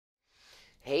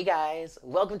Hey guys,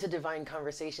 welcome to Divine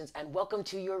Conversations and welcome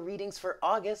to your readings for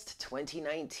August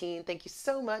 2019. Thank you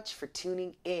so much for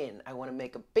tuning in. I want to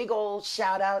make a big old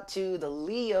shout out to the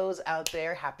Leos out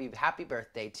there. Happy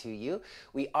birthday to you.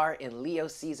 We are in Leo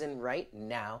season right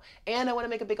now. And I want to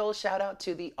make a big old shout out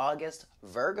to the August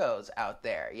Virgos out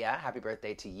there. Yeah, happy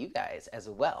birthday to you guys as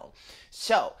well.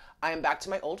 So, I am back to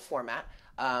my old format.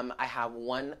 I have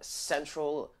one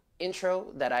central intro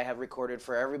that I have recorded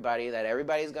for everybody that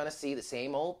everybody's going to see the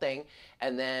same old thing,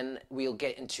 and then we'll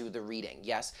get into the reading.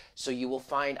 Yes, so you will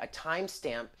find a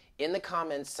timestamp in the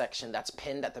comments section that's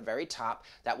pinned at the very top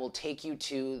that will take you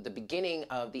to the beginning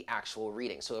of the actual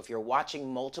reading. So if you're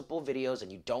watching multiple videos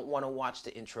and you don't want to watch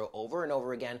the intro over and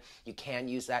over again, you can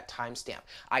use that timestamp.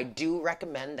 I do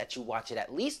recommend that you watch it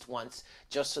at least once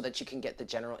just so that you can get the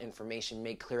general information,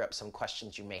 may clear up some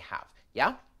questions you may have.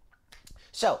 Yeah?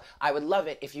 So I would love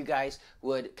it if you guys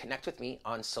would connect with me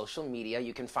on social media.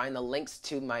 You can find the links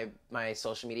to my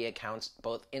social media accounts,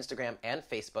 both Instagram and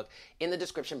Facebook, in the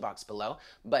description box below.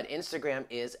 But Instagram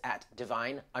is at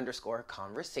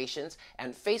divine_conversations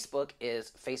and Facebook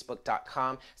is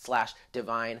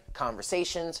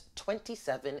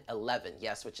facebook.com/divineconversations2711.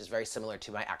 Yes, which is very similar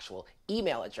to my actual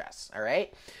email address. All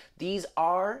right. These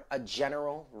are a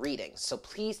general reading, so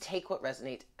please take what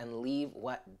resonates and leave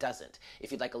what doesn't.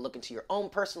 If you'd like a look into your own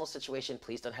personal situation,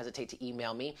 please don't hesitate to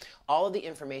email me. All of the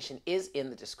information is in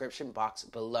the description box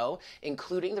below,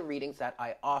 including the readings that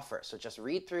I offer. So just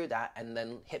read through that and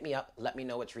then hit me up. Let me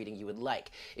know which reading you would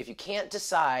like. If you can't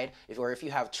decide, or if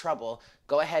you have trouble,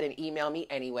 go ahead and email me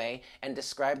anyway and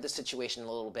describe the situation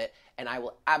a little bit, and I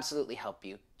will absolutely help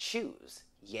you choose.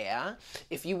 Yeah.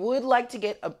 If you would like to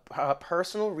get a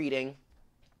personal reading,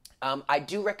 I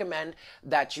do recommend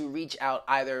that you reach out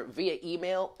either via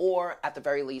email or at the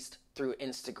very least through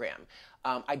Instagram.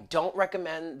 I don't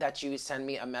recommend that you send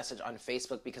me a message on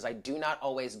Facebook because I do not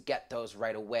always get those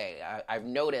right away. I've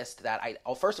noticed that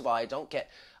first of all, I don't get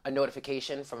a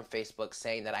notification from Facebook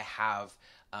saying that I have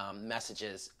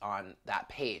messages on that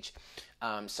page.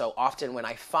 So often when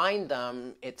I find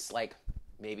them, it's like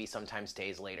maybe sometimes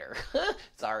days later.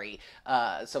 Sorry.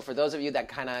 So for those of you that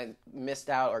kind of missed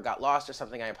out or got lost or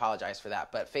something, I apologize for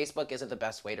that. But Facebook isn't the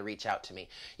best way to reach out to me.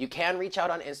 You can reach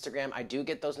out on Instagram. I do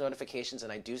get those notifications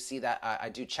and I do see that. I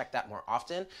do check that more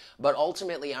often. But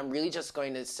ultimately, I'm really just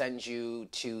going to send you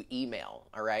to email.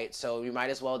 All right. So you might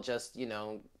as well just,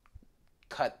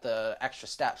 cut the extra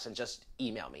steps and just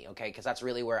email me, okay? Because that's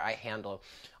really where I handle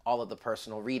all of the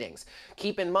personal readings.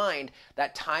 Keep in mind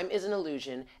that time is an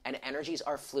illusion and energies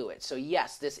are fluid. So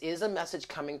yes, this is a message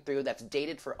coming through that's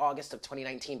dated for August of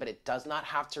 2019, but it does not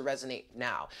have to resonate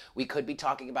now. We could be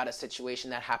talking about a situation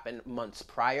that happened months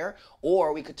prior,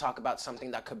 or we could talk about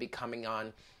something that could be coming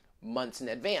on months in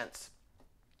advance.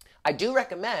 I do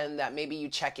recommend that maybe you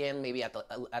check in maybe at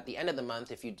the end of the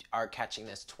month if you are catching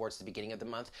this towards the beginning of the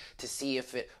month to see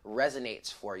if it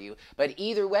resonates for you. But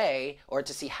either way, or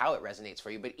to see how it resonates for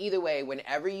you. But either way,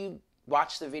 whenever you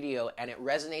watch the video and it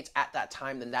resonates at that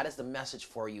time, then that is the message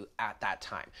for you at that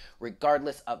time,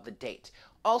 regardless of the date.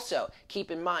 Also,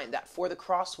 keep in mind that for the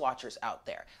cross watchers out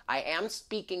there, I am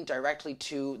speaking directly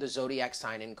to the zodiac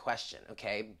sign in question,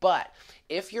 okay? But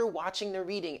if you're watching the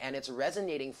reading and it's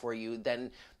resonating for you,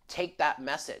 then take that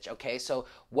message, okay? So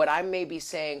what I may be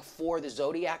saying for the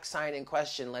zodiac sign in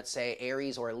question, let's say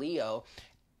Aries or Leo,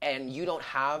 and you don't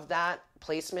have that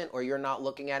placement or you're not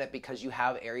looking at it because you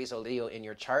have Aries or Leo in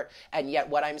your chart, and yet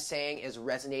what I'm saying is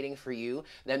resonating for you,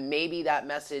 then maybe that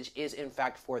message is in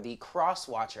fact for the cross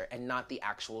watcher and not the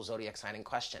actual zodiac sign in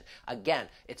question. Again,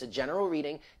 it's a general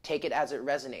reading. Take it as it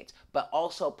resonates. But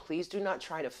also, please do not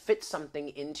try to fit something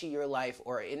into your life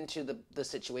or into the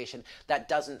situation that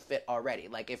doesn't fit already.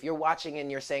 Like if you're watching and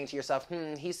you're saying to yourself,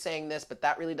 he's saying this, but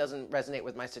that really doesn't resonate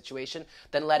with my situation,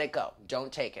 then let it go.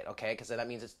 Don't take it, okay? Because that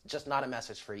means it's just not a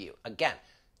message for you. Again,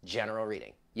 general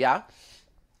reading. Yeah?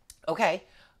 Okay.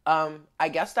 I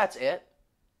guess that's it.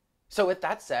 So with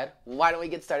that said, why don't we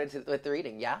get started with the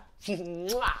reading, yeah?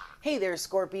 Hey there,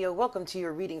 Scorpio. Welcome to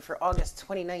your reading for August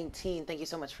 2019. Thank you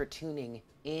so much for tuning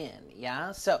in,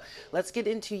 yeah? So let's get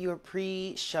into your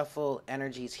pre-shuffle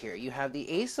energies here. You have the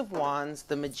Ace of Wands,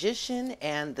 the Magician,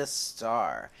 and the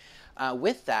Star.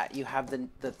 With that, you have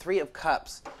the Three of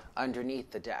Cups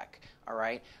underneath the deck, all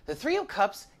right? The Three of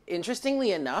Cups,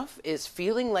 interestingly enough, is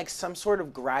feeling like some sort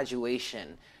of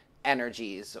graduation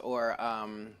energies or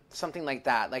something like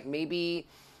that. Like maybe,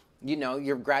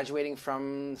 you're graduating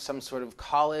from some sort of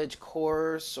college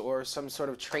course or some sort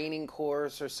of training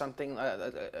course or something.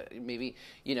 Maybe,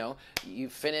 you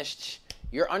finished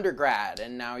your undergrad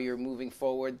and now you're moving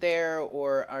forward there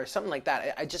or something like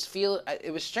that. I just feel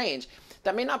it was strange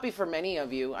That may not be for many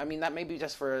of you. I mean, that may be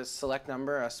just for a select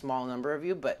number, a small number of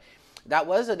you, but that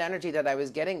was an energy that I was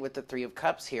getting with the Three of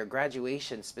Cups here,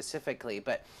 graduation specifically.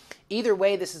 But either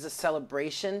way, this is a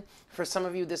celebration. For some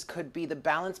of you, this could be the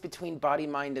balance between body,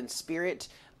 mind, and spirit.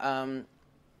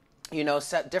 You know,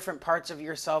 set different parts of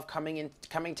yourself coming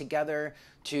together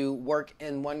to work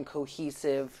in one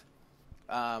cohesive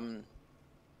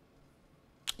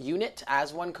unit,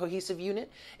 as one cohesive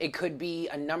unit. It could be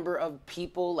a number of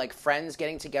people, like friends,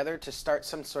 getting together to start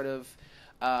some sort of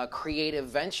creative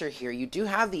venture here. You do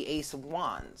have the Ace of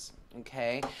Wands,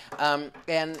 okay?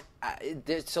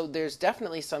 So there's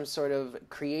definitely some sort of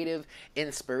creative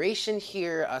inspiration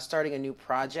here, starting a new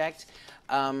project.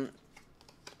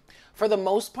 For the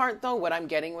most part, though, what I'm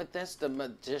getting with this, the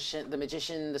magician,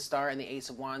 the star, and the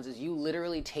Ace of Wands, is you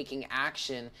literally taking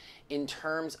action in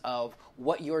terms of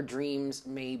what your dreams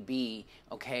may be,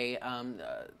 okay?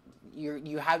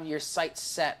 You have your sights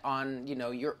set on, you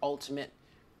know, your ultimate,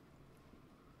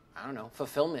 I don't know,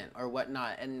 fulfillment or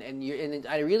whatnot. And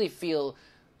I really feel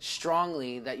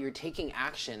strongly that you're taking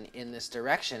action in this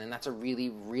direction, and that's a really,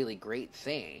 really great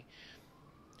thing.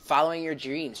 Following your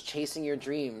dreams, chasing your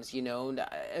dreams, you know.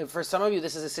 For some of you,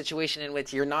 this is a situation in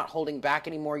which you're not holding back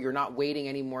anymore, you're not waiting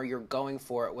anymore, you're going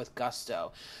for it with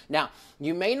gusto. Now,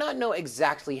 you may not know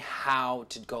exactly how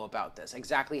to go about this,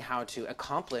 exactly how to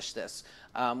accomplish this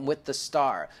with the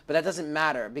star, but that doesn't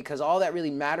matter, because all that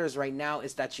really matters right now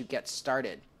is that you get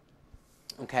started,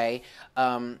 okay?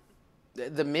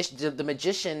 The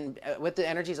magician, with the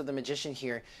energies of the magician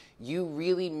here, you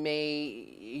really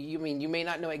you may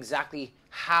not know exactly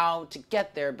how to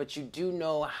get there, but you do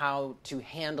know how to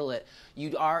handle it.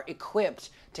 You are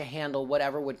equipped to handle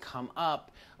whatever would come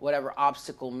up, whatever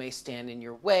obstacle may stand in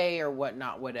your way or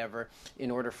whatnot, whatever,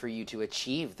 in order for you to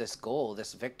achieve this goal,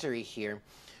 this victory here.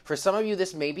 For some of you,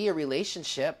 this may be a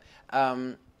relationship.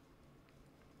 You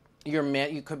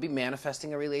could be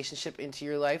manifesting a relationship into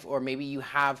your life, or maybe you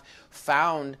have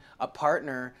found a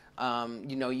partner.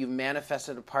 You know, you've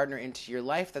manifested a partner into your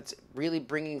life that's really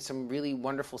bringing some really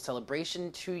wonderful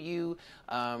celebration to you.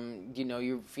 You know,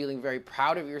 you're feeling very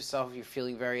proud of yourself. You're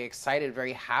feeling very excited,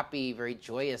 very happy, very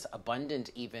joyous, abundant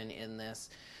even in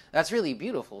this. That's really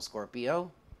beautiful,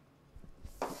 Scorpio.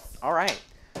 All right.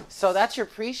 So that's your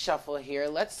pre-shuffle here.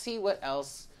 Let's see what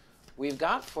else we've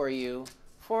got for you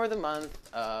for the month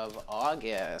of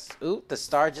August. Ooh, the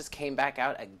star just came back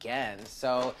out again.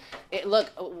 So,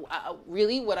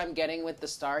 really what I'm getting with the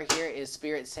star here is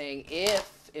Spirit saying,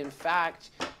 if, in fact,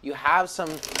 you have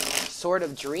some sort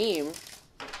of dream,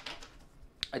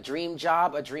 a dream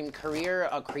job, a dream career,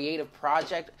 a creative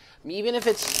project, even if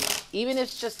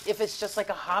it's just like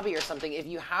a hobby or something, if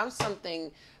you have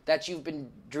something that you've been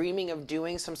dreaming of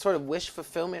doing, some sort of wish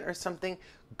fulfillment or something,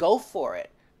 go for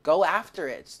it. Go after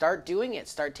it. Start doing it.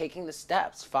 Start taking the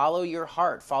steps. Follow your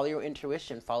heart. Follow your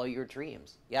intuition. Follow your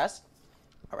dreams. Yes?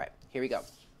 All right. Here we go.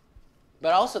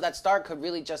 But also that star could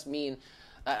really just mean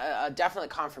a definite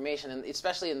confirmation, and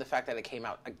especially in the fact that it came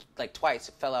out like twice.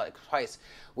 It fell out twice.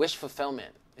 Wish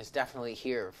fulfillment is definitely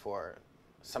here for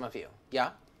some of you. Yeah?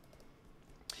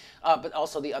 But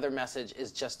also the other message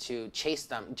is just to chase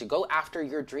them. To go after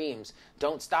your dreams.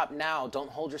 Don't stop now.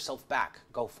 Don't hold yourself back.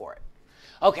 Go for it.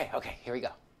 Okay. Here we go.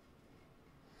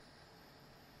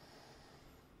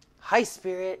 Hi,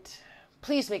 Spirit.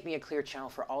 Please make me a clear channel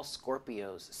for all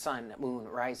Scorpios, Sun, Moon,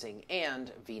 Rising,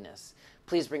 and Venus.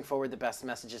 Please bring forward the best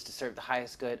messages to serve the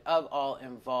highest good of all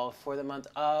involved for the month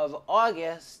of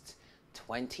August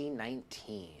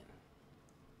 2019.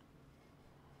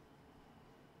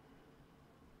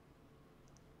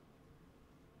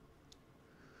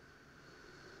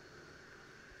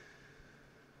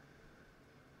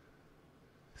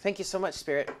 Thank you so much,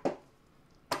 Spirit.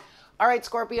 All right,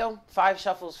 Scorpio, 5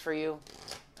 shuffles for you,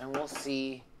 and we'll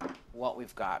see what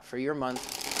we've got for your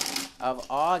month of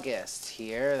August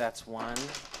here. That's 1.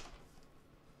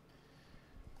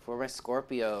 For my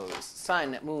Scorpios,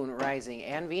 Sun, Moon, Rising,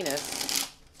 and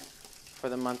Venus for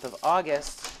the month of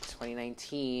August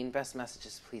 2019. Best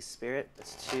messages, please, Spirit.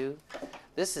 That's 2.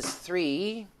 This is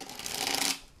 3.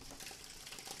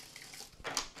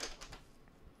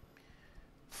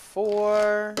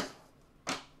 4.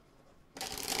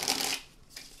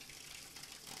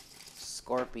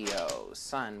 Scorpio,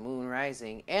 Sun, Moon,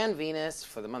 Rising, and Venus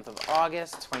for the month of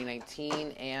August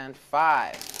 2019, and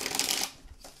 5.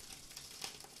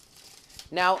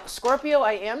 Now, Scorpio,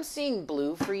 I am seeing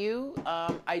blue for you.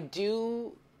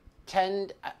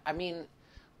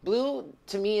 Blue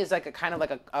to me is like a kind of like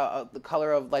the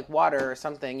color of like water or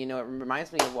something. You know, it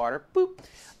reminds me of water. Boop.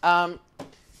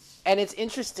 And it's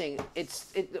interesting.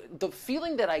 The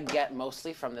feeling that I get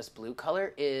mostly from this blue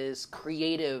color is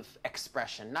creative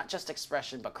expression, not just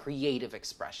expression, but creative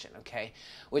expression. Okay,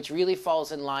 which really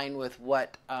falls in line with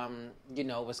what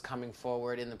was coming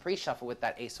forward in the pre-shuffle with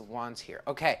that Ace of Wands here.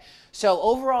 Okay, so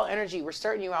overall energy, we're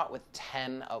starting you out with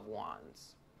 10 of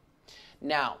Wands.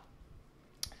 Now,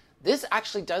 this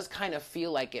actually does kind of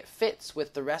feel like it fits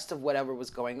with the rest of whatever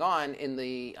was going on in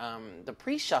the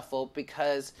pre-shuffle,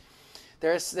 because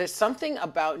there's something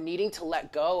about needing to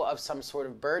let go of some sort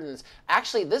of burdens.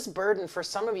 Actually, this burden for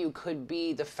some of you could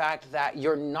be the fact that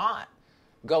you're not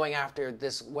going after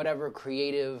this whatever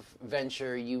creative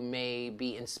venture you may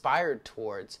be inspired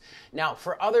towards. Now,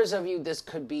 for others of you, this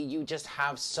could be you just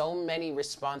have so many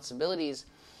responsibilities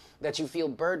that you feel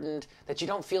burdened, that you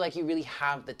don't feel like you really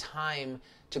have the time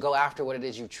to go after what it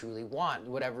is you truly want,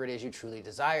 whatever it is you truly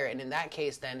desire. And in that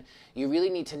case, then you really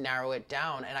need to narrow it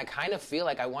down. And I kind of feel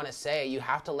like I want to say you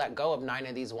have to let go of 9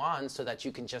 of these wands so that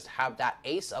you can just have that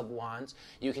Ace of Wands.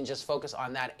 You can just focus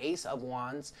on that Ace of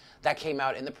Wands that came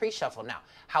out in the pre-shuffle. Now,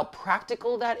 how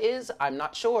practical that is, I'm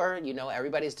not sure.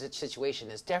 Everybody's situation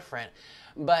is different.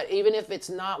 But even if it's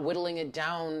not whittling it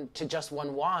down to just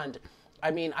one wand,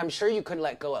 I mean, I'm sure you could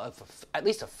let go of at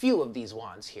least a few of these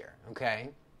wands here, okay?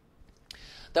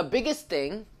 The biggest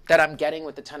thing that I'm getting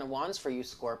with the 10 of Wands for you,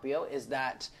 Scorpio, is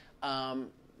that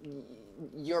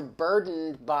you're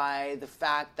burdened by the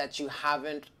fact that you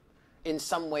haven't in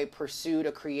some way pursued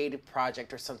a creative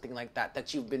project or something like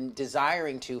that you've been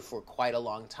desiring to for quite a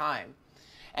long time.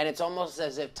 And it's almost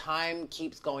as if time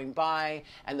keeps going by,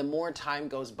 and the more time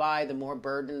goes by, the more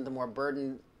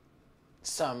burdensome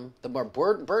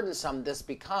this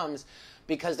becomes,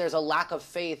 because there's a lack of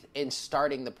faith in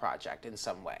starting the project in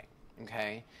some way.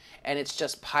 Okay, and it's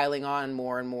just piling on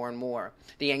more and more and more.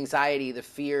 The anxiety, the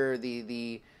fear,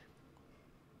 the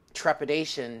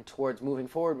trepidation towards moving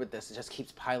forward with this, it just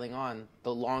keeps piling on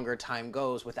the longer time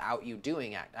goes without you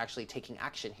doing it, actually taking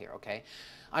action here. Okay,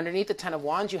 underneath the 10 of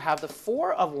Wands, you have the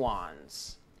 4 of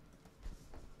Wands.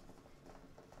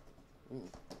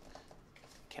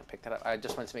 Can't pick that up. I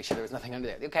just wanted to make sure there was nothing under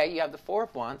there. Okay, you have the 4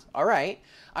 of Wands. All right.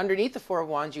 Underneath the 4 of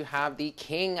Wands, you have the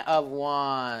King of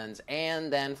Wands.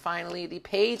 And then finally, the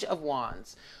Page of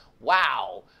Wands.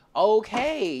 Wow.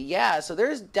 Okay, yeah. So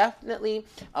there's definitely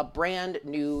a brand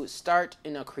new start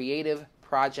in a creative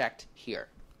project here.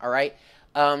 All right.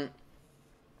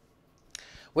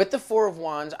 With the 4 of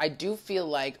Wands, I do feel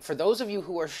like for those of you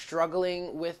who are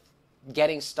struggling with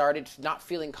getting started, not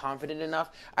feeling confident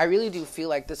enough, I really do feel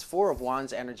like this 4 of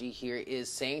Wands energy here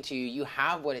is saying to you, you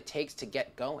have what it takes to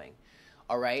get going.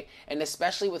 All right. And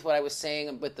especially with what I was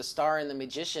saying with the Star and the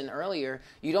Magician earlier,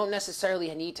 you don't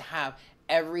necessarily need to have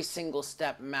every single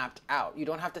step mapped out. You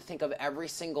don't have to think of every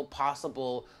single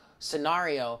possible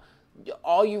scenario.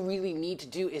 All you really need to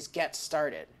do is get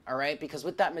started, all right? Because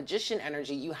with that Magician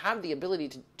energy, you have the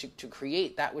ability to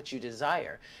create that which you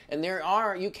desire. And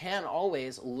you can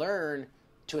always learn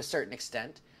to a certain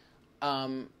extent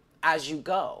as you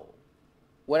go.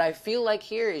 What I feel like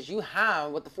here is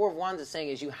what the 4 of Wands is saying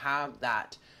is you have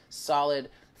that solid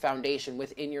foundation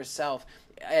within yourself,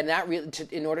 and that really,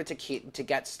 in order to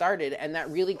get started, and that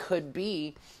really could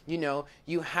be,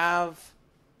 you have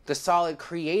the solid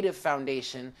creative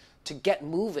foundation to get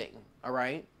moving, all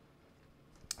right?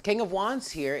 King of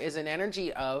Wands here is an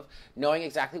energy of knowing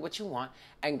exactly what you want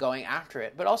and going after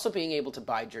it, but also being able to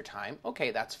bide your time.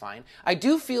 Okay, that's fine. I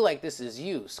do feel like this is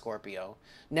you, Scorpio.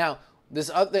 Now,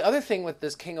 the other thing with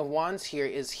this King of Wands here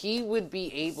is he would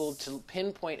be able to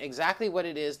pinpoint exactly what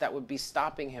it is that would be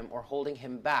stopping him or holding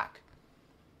him back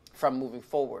from moving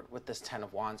forward with this 10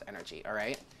 of Wands energy, all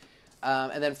right?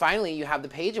 And then finally, you have the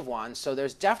Page of Wands. So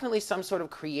there's definitely some sort of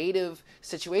creative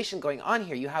situation going on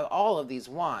here. You have all of these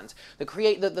wands. The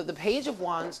Page of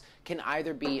Wands can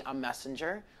either be a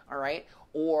messenger, all right,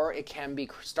 or it can be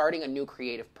starting a new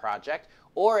creative project,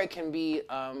 or it can be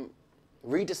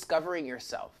rediscovering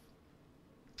yourself.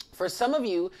 For some of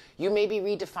you, you may be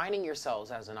redefining yourselves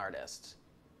as an artist.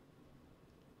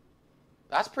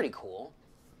 That's pretty cool.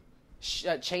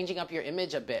 Changing up your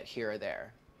image a bit here or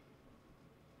there.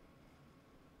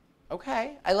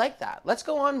 Okay, I like that. Let's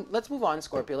go on. Let's move on,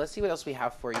 Scorpio. Let's see what else we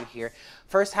have for you here.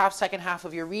 First half, second half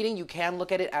of your reading. You can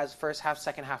look at it as first half,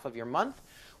 second half of your month,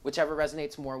 whichever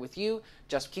resonates more with you.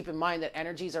 Just keep in mind that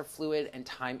energies are fluid and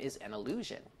time is an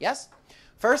illusion. Yes?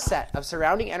 First set of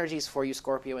surrounding energies for you,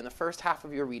 Scorpio. In the first half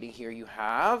of your reading here, you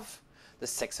have the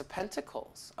Six of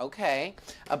Pentacles. Okay.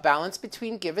 A balance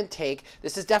between give and take.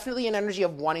 This is definitely an energy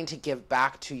of wanting to give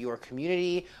back to your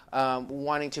community,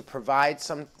 wanting to provide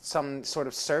some sort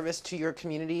of service to your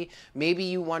community. Maybe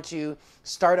you want to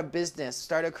start a business,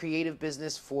 start a creative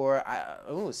business for,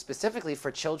 specifically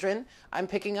for children, I'm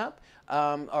picking up,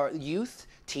 or youth,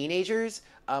 teenagers,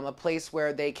 a place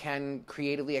where they can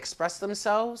creatively express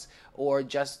themselves, or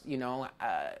just,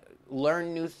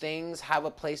 learn new things, have a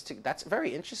place to, that's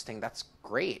very interesting. That's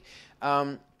great.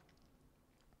 Yeah,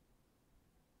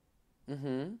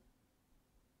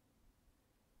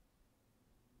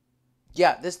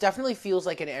 this definitely feels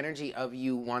like an energy of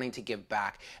you wanting to give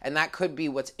back. And that could be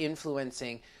what's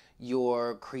influencing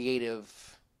your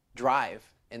creative drive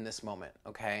in this moment,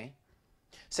 okay?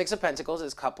 Six of Pentacles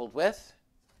is coupled with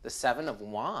the Seven of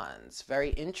Wands.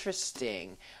 Very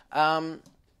interesting.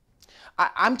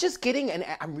 I'm just getting,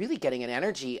 I'm really getting an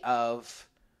energy of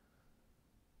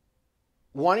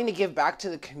wanting to give back to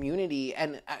the community,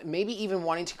 and maybe even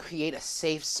wanting to create a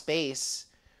safe space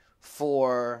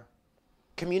for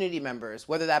community members,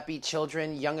 whether that be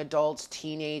children, young adults,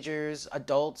 teenagers,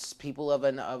 adults, people of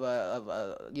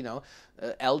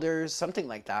elders, something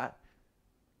like that.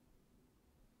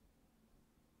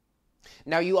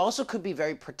 Now, you also could be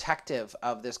very protective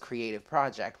of this creative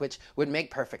project, which would make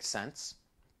perfect sense.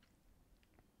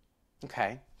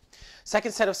 Okay.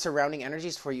 Second set of surrounding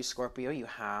energies for you, Scorpio, you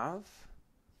have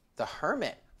the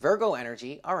Hermit, Virgo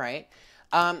energy. All right.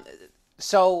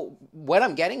 So what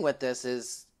I'm getting with this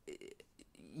is,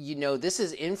 this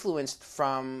is influenced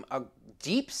from a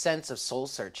deep sense of soul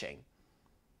searching.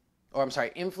 Or I'm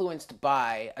sorry, influenced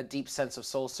by a deep sense of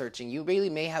soul searching. You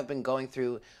really may have been going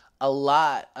through a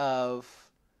lot of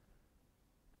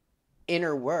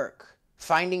inner work,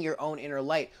 finding your own inner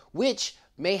light, which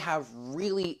may have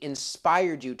really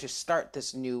inspired you to start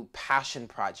this new passion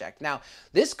project. Now,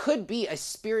 this could be a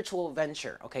spiritual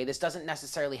venture, okay? This doesn't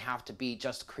necessarily have to be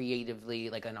just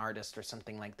creatively like an artist or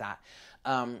something like that.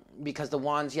 Because the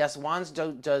wands, yes, wands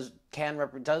does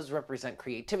represent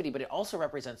creativity, but it also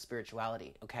represents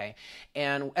spirituality, okay?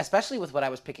 And especially with what I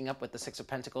was picking up with the Six of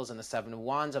Pentacles and the Seven of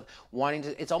Wands, of wanting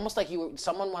to, it's almost like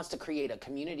someone wants to create a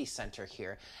community center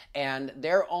here, and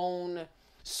their own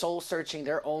soul searching,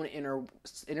 their own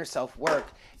inner self work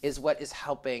is what is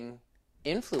helping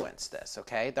influence this,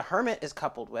 okay? The Hermit is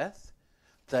coupled with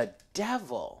the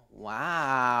Devil.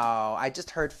 Wow. I just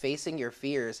heard facing your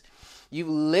fears. You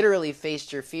literally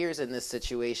faced your fears in this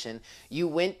situation. You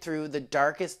went through the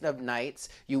darkest of nights.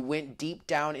 You went deep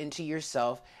down into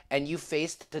yourself, and you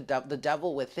faced the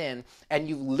devil within, and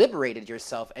you liberated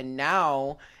yourself. And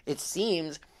now it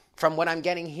seems, from what I'm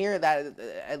getting here, that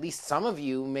at least some of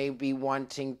you may be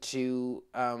wanting to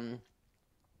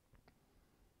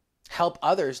help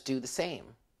others do the same.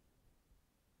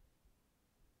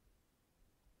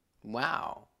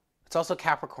 Wow. It's also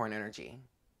Capricorn energy.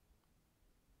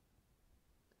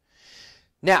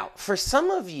 Now, for some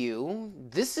of you,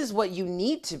 this is what you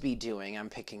need to be doing, I'm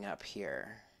picking up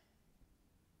here.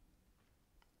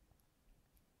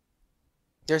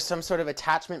 There's some sort of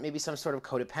attachment, maybe some sort of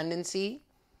codependency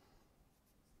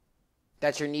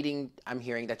that you're needing, I'm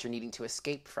hearing, that you're needing to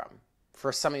escape from.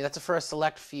 For some of you, that's for a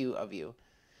select few of you.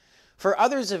 For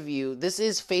others of you, this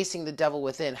is facing the devil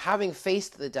within, having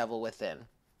faced the devil within.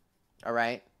 All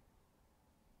right?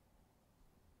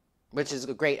 Which is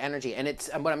a great energy. And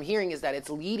what I'm hearing is that it's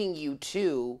leading you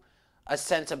to a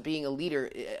sense of being a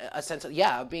leader, a sense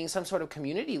of, being some sort of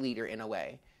community leader in a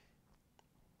way.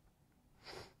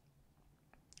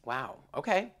 Wow.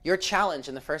 Okay. Your challenge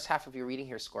in the first half of your reading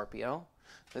here, Scorpio,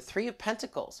 the Three of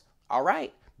Pentacles. All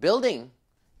right. Building,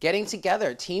 getting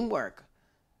together, teamwork,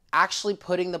 actually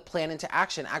putting the plan into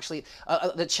action. Actually,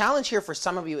 the challenge here for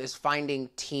some of you is finding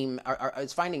team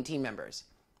members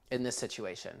in this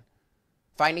situation.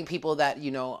 Finding people that,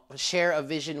 share a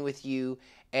vision with you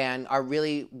and are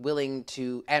really willing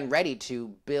to and ready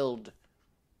to build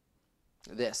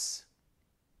this.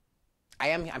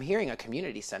 I'm hearing a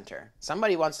community center.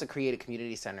 Somebody wants to create a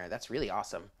community center. That's really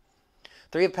awesome.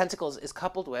 Three of Pentacles is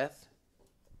coupled with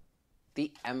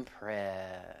the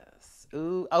Empress.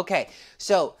 Ooh, okay.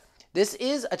 So this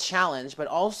is a challenge, but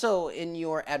also in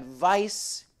your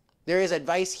advice, there is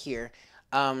advice here.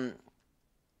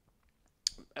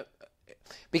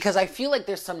 Because I feel like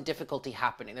there's some difficulty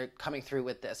happening. They're coming through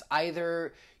with this.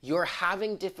 Either you're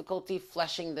having difficulty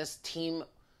fleshing this team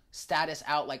status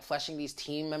out, like fleshing these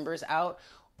team members out,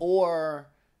 or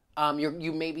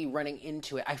you may be running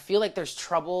into it. I feel like there's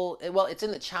trouble. Well, it's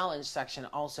in the challenge section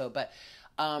also, but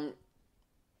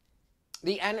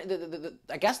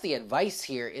I guess the advice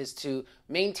here is to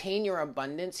maintain your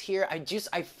abundance here.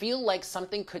 I feel like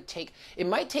something could take, it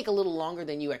might take a little longer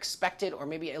than you expected, or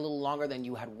maybe a little longer than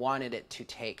you had wanted it to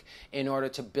take in order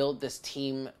to build this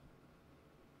team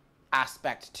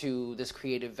aspect to this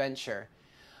creative venture.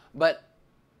 But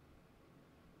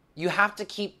you have to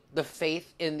keep the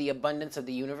faith in the abundance of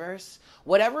the universe.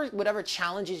 Whatever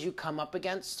challenges you come up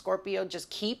against, Scorpio, just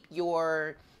keep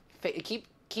your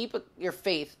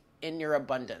faith in your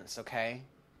abundance, okay?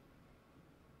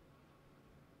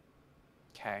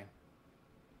 Okay.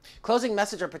 Closing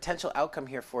message or potential outcome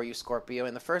here for you, Scorpio.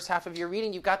 In the first half of your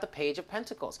reading, you've got the Page of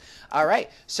Pentacles. All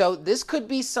right. So this could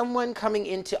be someone coming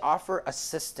in to offer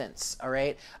assistance. All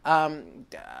right.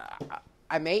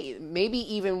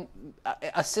 Maybe even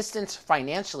assistance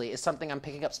financially is something I'm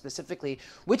picking up specifically,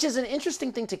 which is an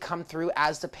interesting thing to come through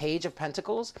as the Page of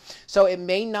Pentacles. So it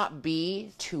may not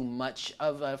be too much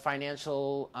of a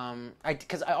financial,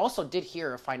 because I also did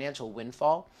hear a financial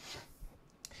windfall.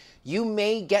 You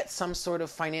may get some sort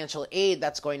of financial aid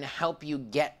that's going to help you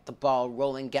get the ball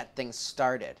rolling, get things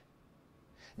started.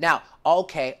 Now,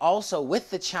 okay, also with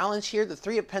the challenge here, the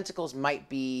Three of Pentacles might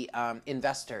be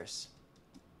investors.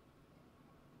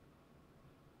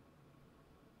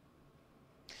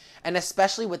 And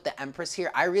especially with the Empress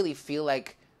here, I really feel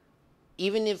like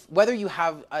even if, whether you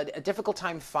have a difficult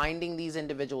time finding these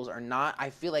individuals or not, I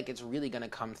feel like it's really going to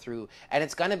come through. And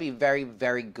it's going to be very,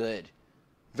 very good.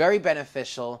 Very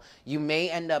beneficial. You may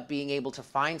end up being able to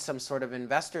find some sort of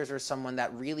investors or someone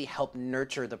that really help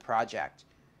nurture the project.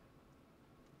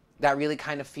 That really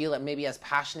kind of feel it maybe as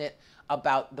passionate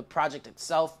about the project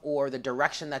itself or the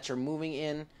direction that you're moving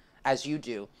in as you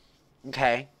do.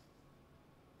 Okay?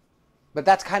 But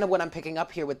that's kind of what I'm picking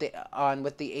up here with the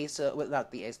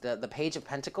Page of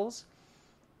Pentacles.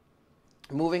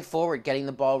 Moving forward, getting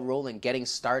the ball rolling, getting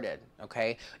started,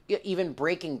 okay? Even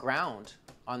breaking ground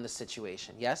on the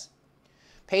situation, yes?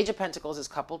 Page of Pentacles is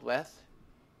coupled with,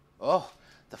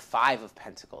 the Five of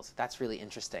Pentacles. That's really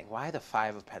interesting. Why the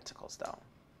Five of Pentacles, though?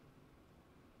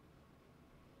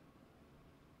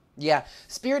 Yeah,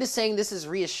 Spirit is saying this is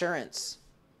reassurance.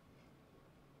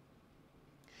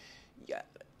 Yeah,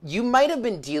 you might have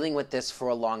been dealing with this for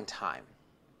a long time.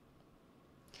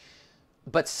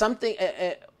 But something,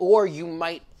 or you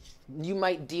might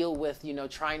deal with,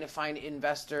 trying to find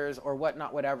investors or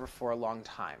whatnot, whatever, for a long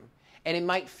time. And it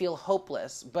might feel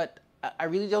hopeless, but I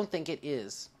really don't think it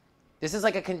is. This is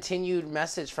like a continued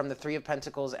message from the Three of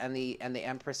Pentacles and the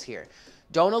Empress here.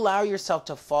 Don't allow yourself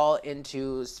to fall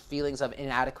into feelings of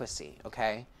inadequacy,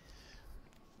 okay?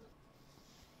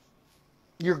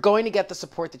 You're going to get the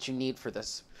support that you need for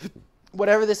this.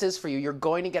 Whatever this is for you, you're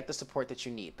going to get the support that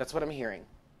you need. That's what I'm hearing.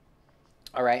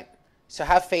 All right? So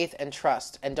have faith and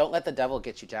trust, and don't let the devil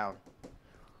get you down.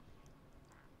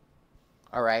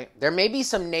 All right? There may be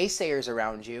some naysayers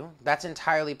around you. That's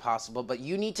entirely possible, but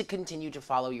you need to continue to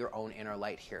follow your own inner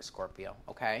light here, Scorpio,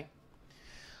 okay?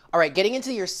 All right, getting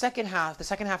into your second half, the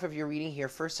second half of your reading here,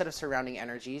 first set of surrounding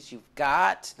energies, you've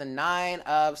got the Nine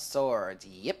of Swords.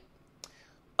 Yep.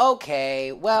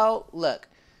 Okay, well, look,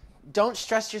 don't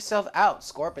stress yourself out,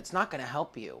 Scorp. It's not going to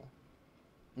help you,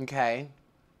 okay?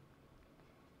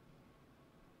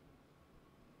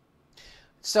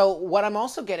 So what I'm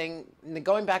also getting,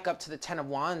 going back up to the Ten of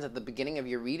Wands at the beginning of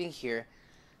your reading here,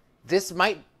 this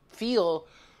might be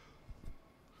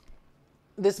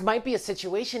a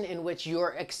situation in which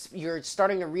you're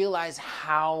starting to realize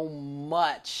how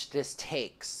much this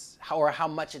takes, or how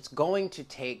much it's going to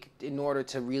take in order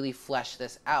to really flesh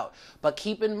this out. But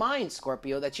keep in mind,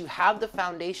 Scorpio, that you have the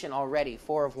foundation already,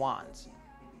 Four of Wands,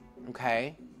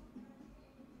 okay?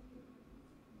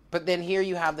 But then here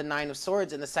you have the Nine of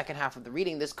Swords in the second half of the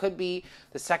reading. This could be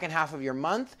the second half of your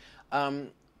month.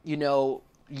 Maybe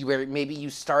you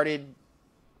started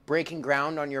breaking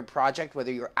ground on your project, whether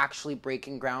you're actually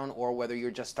breaking ground or whether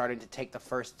you're just starting to take the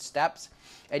first steps.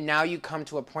 And now you come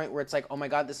to a point where it's like, oh my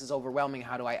God, this is overwhelming.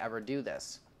 How do I ever do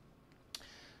this?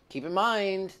 Keep in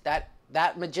mind that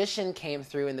that Magician came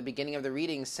through in the beginning of the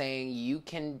reading saying you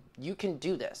can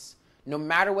do this. No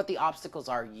matter what the obstacles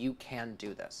are, you can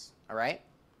do this. All right?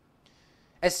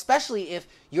 Especially if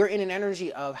you're in an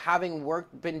energy of having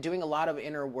been doing a lot of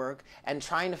inner work and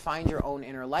trying to find your own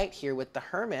inner light here with the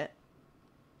Hermit.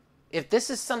 If this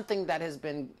is something that has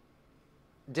been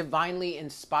divinely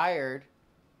inspired,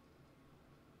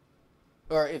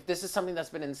 or if this is something that's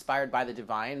been inspired by the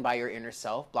divine, by your inner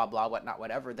self, blah, blah, whatnot,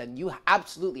 whatever, then you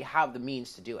absolutely have the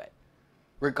means to do it.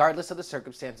 Regardless of the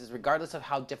circumstances, regardless of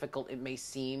how difficult it may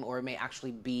seem or it may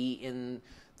actually be in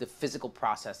the physical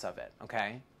process of it,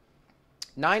 okay?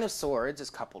 Nine of Swords is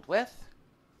coupled with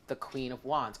the Queen of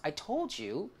Wands. I told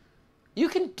you You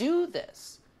can do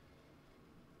this.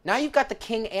 Now you've got the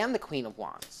King and the Queen of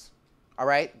Wands. All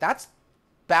right? That's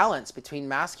balance between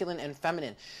masculine and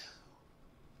feminine.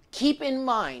 Keep in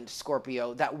mind,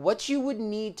 Scorpio, that what you would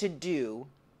need to do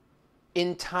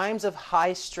in times of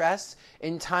high stress,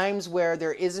 in times where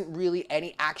there isn't really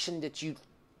any action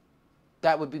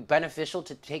that would be beneficial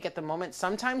to take at the moment,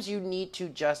 sometimes you need to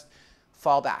just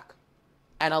fall back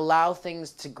and allow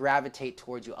things to gravitate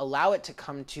towards you. Allow it to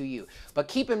come to you. But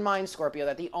keep in mind, Scorpio,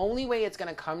 that the only way it's going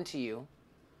to come to you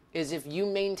is if you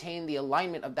maintain the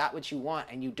alignment of that which you want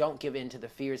and you don't give in to the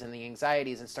fears and the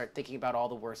anxieties and start thinking about all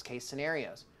the worst case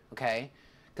scenarios, okay?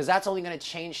 Because that's only going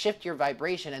to shift your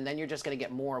vibration, and then you're just going to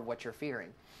get more of what you're fearing.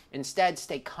 Instead,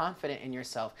 stay confident in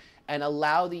yourself and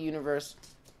allow the universe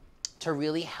to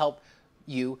really help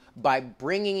you by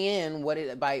bringing in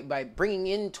by bringing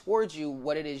in towards you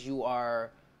what it is you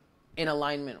are in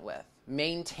alignment with.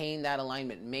 Maintain that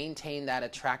alignment. Maintain that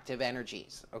attractive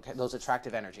energies. Okay, those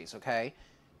attractive energies. Okay.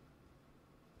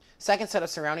 Second set of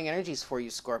surrounding energies for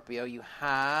you, Scorpio. You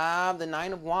have the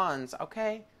Nine of Wands.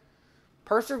 Okay.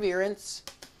 Perseverance.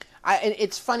 And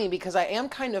it's funny because I am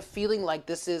kind of feeling like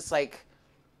this is like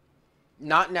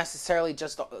not necessarily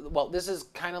just, well, this is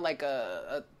kind of like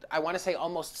I want to say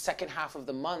almost second half of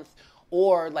the month,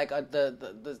 or like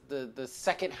the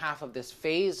second half of this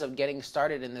phase of getting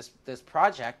started in this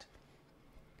project.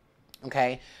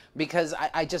 Okay, because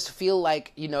I just feel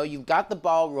like, you know, you've got the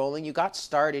ball rolling, you got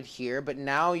started here, but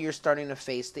now you're starting to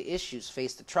face the issues,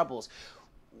 face the troubles,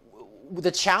 the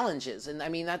challenges. And I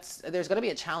mean, there's going to be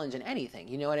a challenge in anything,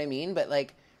 you know what I mean? But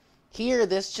like here, it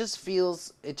just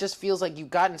feels like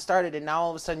you've gotten started and now all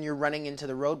of a sudden you're running into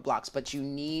the roadblocks, but you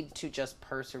need to just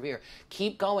persevere.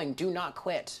 Keep going. Do not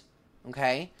quit.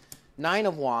 Okay? Nine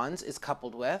of Wands is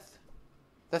coupled with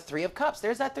the Three of Cups.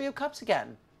 There's that Three of Cups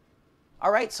again.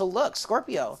 All right, so look,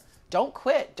 Scorpio, don't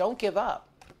quit. Don't give up.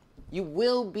 You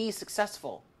will be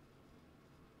successful.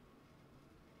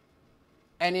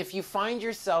 And if you find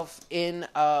yourself in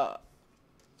a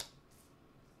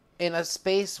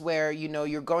space where, you know,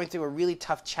 you're going through a really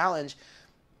tough challenge,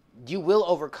 you will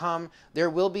overcome. There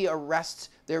will be a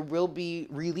rest. There will be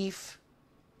relief.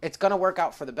 It's going to work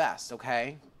out for the best,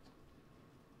 okay?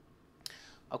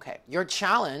 Okay, your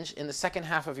challenge in the second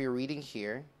half of your reading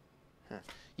here,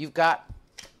 you've got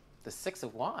the Six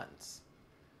of Wands.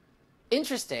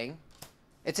 Interesting.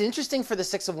 It's interesting for the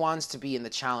Six of Wands to be in the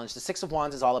challenge. The Six of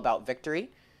Wands is all about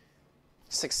victory,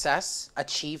 success,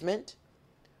 achievement,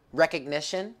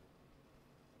 recognition.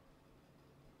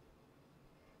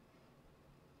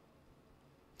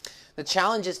 The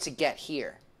challenge is to get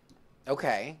here.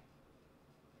 Okay.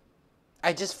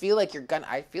 I just feel like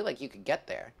I feel like you could get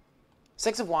there.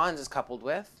 Six of Wands is coupled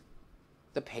with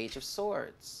the Page of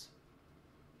Swords.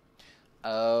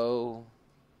 Oh.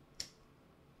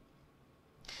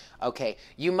 Okay.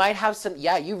 You might have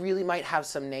you really might have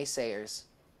some naysayers.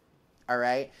 All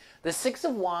right. The Six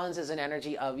of Wands is an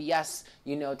energy of, yes,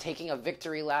 you know, taking a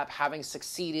victory lap, having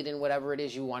succeeded in whatever it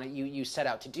is you set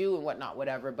out to do and whatnot,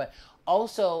 whatever. But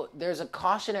also, there's a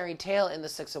cautionary tale in the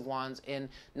Six of Wands in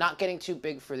not getting too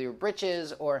big for your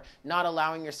britches, or not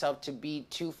allowing yourself to be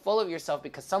too full of yourself,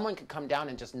 because someone could come down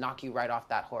and just knock you right off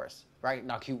that horse, right?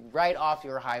 Knock you right off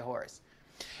your high horse.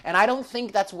 And I don't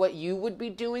think that's what you would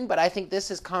be doing, but I think this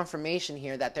is confirmation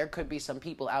here that there could be some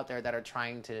people out there that are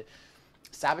trying to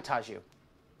sabotage you.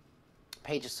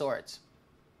 Page of Swords.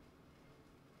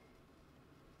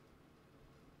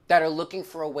 That are looking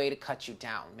for a way to cut you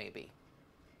down, maybe.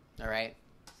 All right?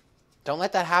 Don't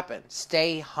let that happen.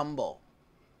 Stay humble,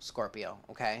 Scorpio,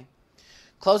 okay?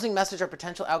 Closing message or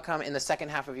potential outcome in the second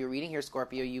half of your reading here,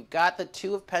 Scorpio. You've got the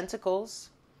Two of Pentacles.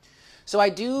 So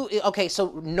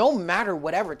so no matter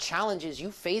whatever challenges you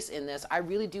face in this, I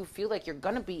really do feel like you're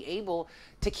going to be able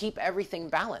to keep everything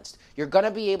balanced. You're going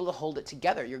to be able to hold it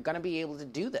together. You're going to be able to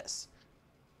do this.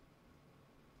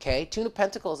 Okay, Two of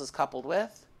Pentacles is coupled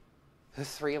with the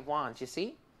Three of Wands, you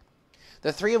see?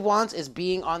 The Three of Wands is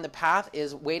being on the path,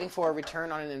 is waiting for a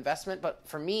return on an investment. But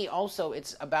for me, also,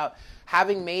 it's about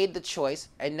having made the choice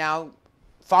and now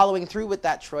following through with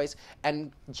that choice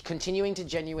and continuing to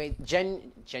generate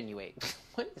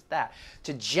what is that?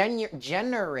 To generate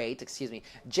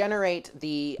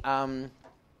the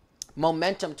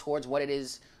momentum towards what it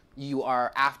is you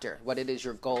are after, what it is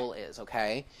your goal is,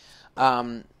 okay?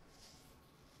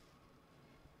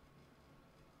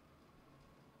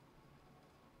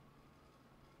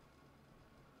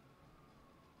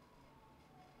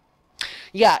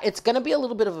 Yeah, it's going to be a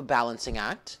little bit of a balancing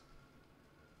act.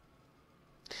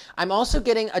 I'm also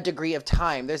getting a degree of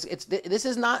time. This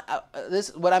is not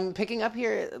what I'm picking up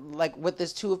here, like with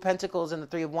this Two of Pentacles and the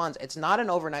Three of Wands. It's not an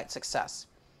overnight success.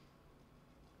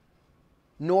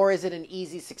 nor is it an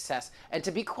easy success. And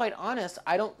to be quite honest,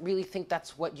 I don't really think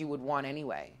that's what you would want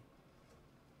anyway.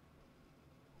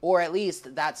 Or at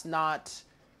least that's not,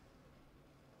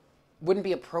 wouldn't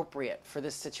be appropriate for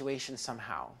this situation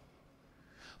somehow.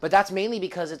 But that's mainly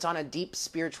because it's on a deep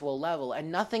spiritual level,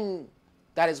 and nothing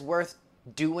that is worth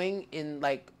doing in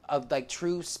like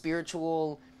true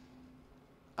spiritual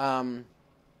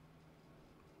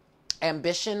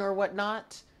ambition or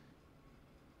whatnot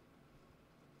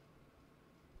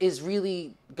is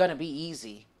really gonna be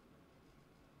easy.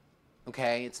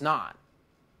 Okay, it's not.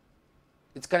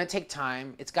 It's gonna take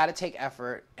time, it's gotta take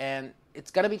effort, and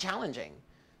it's gonna be challenging,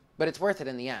 but it's worth it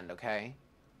in the end, okay?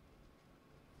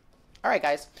 All right,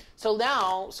 guys. So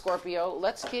now, Scorpio,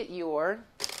 let's get your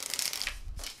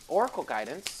oracle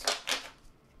guidance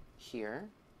here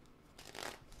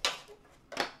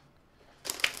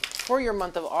for your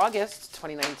month of August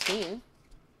 2019.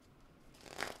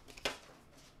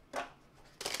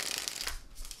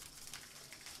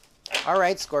 All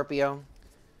right, Scorpio.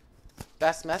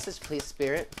 Best message, please,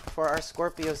 Spirit, for our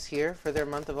Scorpios here for their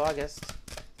month of August.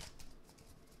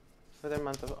 For their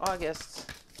month of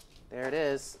August. There it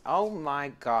is. Oh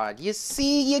my God. You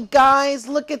see, you guys,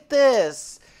 look at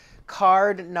this.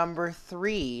 Card number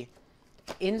 3.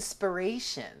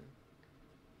 Inspiration.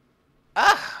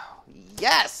 Oh,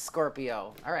 yes,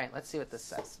 Scorpio. All right, let's see what this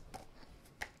says.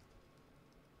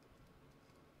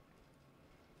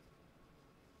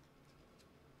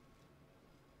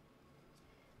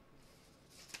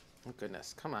 Oh,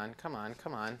 goodness. Come on, come on,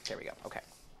 come on. There we go. Okay.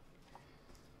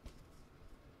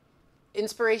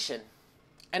 Inspiration.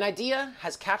 An idea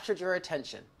has captured your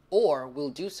attention, or will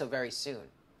do so very soon.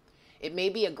 It may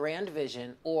be a grand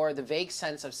vision or the vague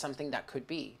sense of something that could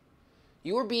be.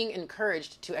 You are being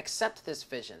encouraged to accept this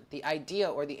vision, the idea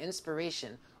or the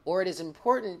inspiration, or it is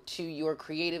important to your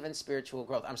creative and spiritual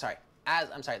growth. Let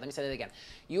me say that again.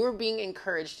 You are being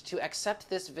encouraged to accept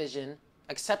this vision,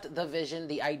 accept the vision,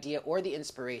 the idea, or the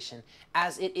inspiration,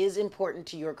 as it is important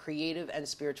to your creative and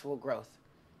spiritual growth.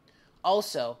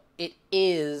 Also, it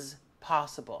is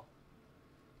possible.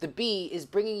 The bee is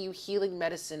bringing you healing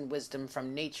medicine wisdom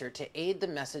from nature to aid the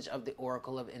message of the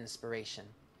Oracle of Inspiration.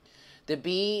 The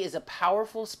bee is a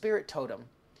powerful spirit totem.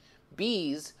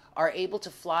 Bees are able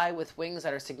to fly with wings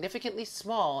that are significantly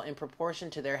small in proportion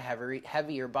to their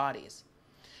heavier bodies.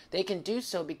 They can do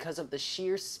so because of the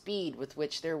sheer speed with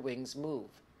which their wings move.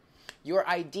 Your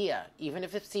idea, even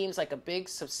if it seems like a big,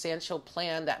 substantial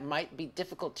plan that might be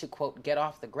difficult to, quote, get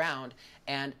off the ground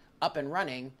and up and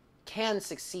running, can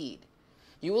succeed.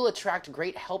 You will attract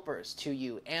great helpers to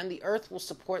you, and the earth will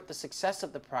support the success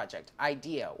of the project,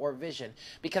 idea, or vision,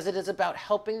 because it is about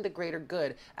helping the greater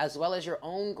good as well as your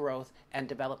own growth and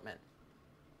development.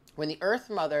 When the Earth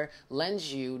Mother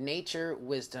lends you nature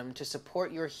wisdom to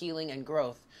support your healing and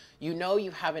growth, you know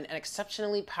you have an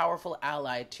exceptionally powerful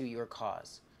ally to your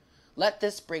cause. Let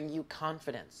this bring you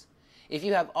confidence. If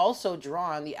you have also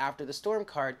drawn the After the Storm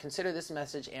card, consider this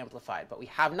message amplified. But we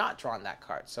have not drawn that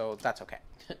card, so that's okay.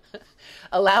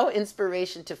 Allow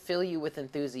inspiration to fill you with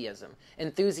enthusiasm,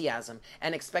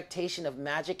 and expectation of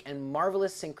magic and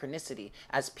marvelous synchronicity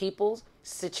as peoples,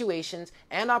 situations,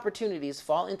 and opportunities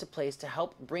fall into place to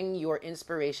help bring your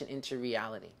inspiration into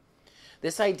reality.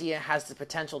 This idea has the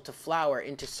potential to flower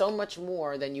into so much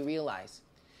more than you realize.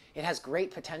 It has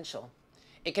great potential.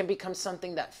 It can become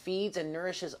something that feeds and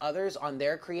nourishes others on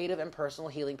their creative and personal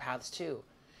healing paths too.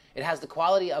 It has the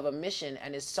quality of a mission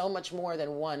and is so much more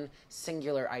than one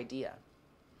singular idea.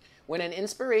 When an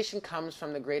inspiration comes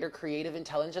from the greater creative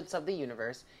intelligence of the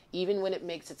universe, even when it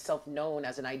makes itself known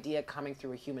as an idea coming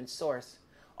through a human source,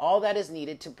 all that is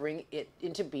needed to bring it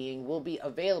into being will be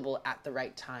available at the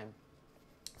right time.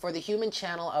 For the human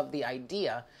channel of the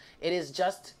idea, it is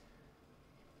just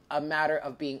a matter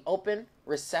of being open,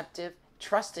 receptive,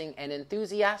 trusting, and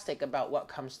enthusiastic about what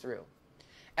comes through.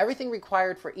 Everything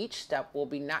required for each step will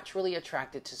be naturally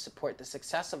attracted to support the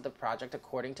success of the project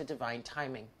according to divine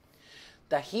timing.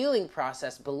 The healing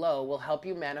process below will help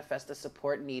you manifest the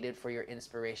support needed for your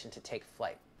inspiration to take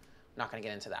flight. I'm not going to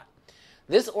get into that.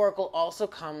 This oracle also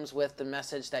comes with the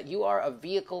message that you are a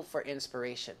vehicle for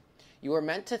inspiration. You are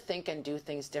meant to think and do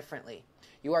things differently.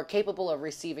 You are capable of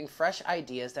receiving fresh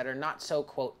ideas that are not so,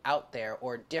 quote, out there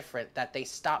or different that they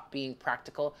stop being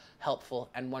practical, helpful,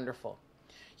 and wonderful.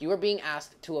 You are being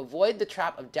asked to avoid the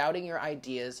trap of doubting your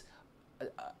ideas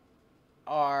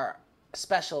are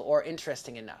special or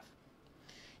interesting enough.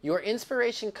 Your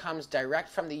inspiration comes direct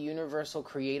from the universal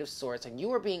creative source, and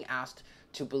you are being asked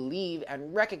to believe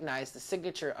and recognize the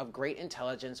signature of great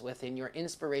intelligence within your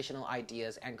inspirational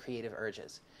ideas and creative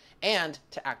urges, and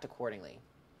to act accordingly.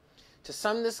 To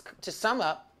sum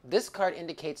up, This card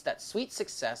indicates that sweet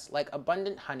success, like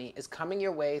abundant honey, is coming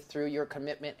your way through your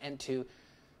commitment to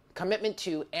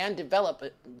and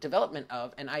development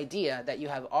of an idea that you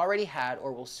have already had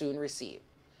or will soon receive.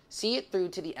 See it through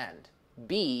to the end.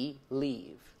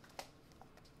 Believe.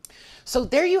 So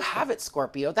there you have it,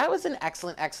 Scorpio. That was an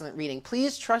excellent, excellent reading.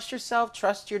 Please trust yourself,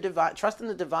 trust in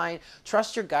the divine,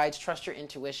 trust your guides, trust your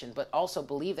intuition, but also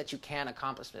believe that you can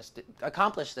accomplish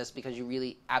this because you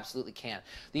really absolutely can.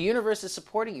 The universe is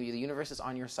supporting you. The universe is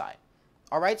on your side.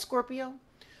 All right, Scorpio?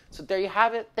 So there you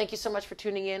have it. Thank you so much for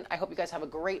tuning in. I hope you guys have a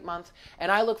great month,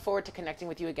 and I look forward to connecting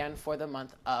with you again for the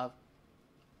month of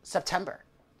September.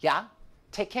 Yeah?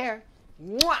 Take care.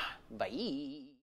 Mwah! Bye.